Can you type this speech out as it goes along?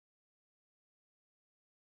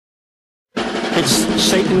It's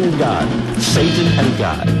Satan and God. Satan and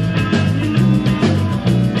God.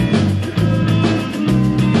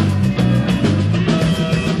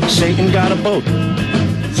 Satan got a boat.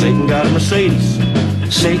 Satan got a Mercedes.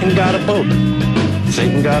 Satan got a boat.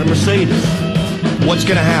 Satan got a Mercedes. What's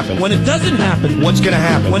gonna happen? When it doesn't happen. What's gonna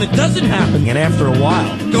happen? When it doesn't happen. And after a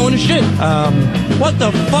while, going to shit. What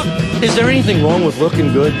the fuck? Is there anything wrong with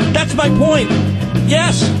looking good? That's my point.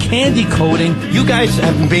 Yes, candy coating. You guys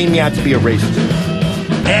have made me out to be a racist.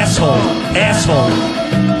 Asshole. Asshole.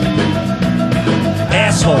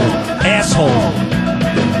 Asshole. Asshole.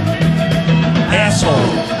 Asshole.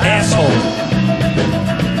 Asshole.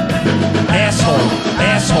 Asshole.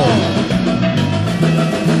 Asshole.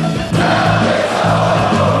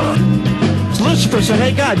 Lucifer said,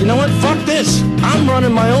 hey God, you know what? Fuck this. I'm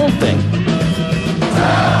running my own thing.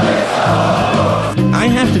 I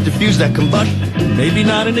have to diffuse that combustion. Maybe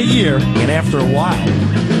not in a year, and after a while.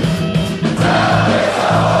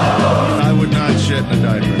 I would not shit in a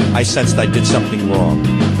diaper. I sensed I did something wrong.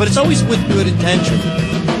 But it's always with good intention.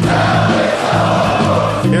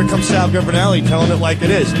 Here comes Sal Guvernale telling it like it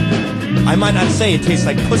is. I might not say it tastes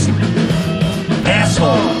like pussy.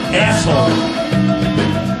 Asshole. Asshole.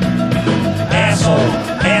 Asshole.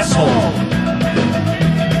 Asshole.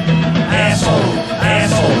 Asshole.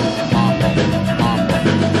 Asshole.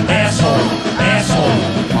 Asshole. Asshole.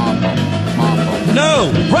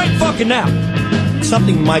 No! Right fucking now!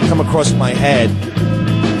 Something might come across my head.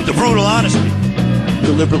 The brutal honesty.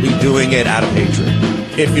 Deliberately doing it out of hatred.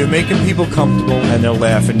 If you're making people comfortable and they're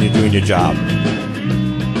laughing, you're doing your job.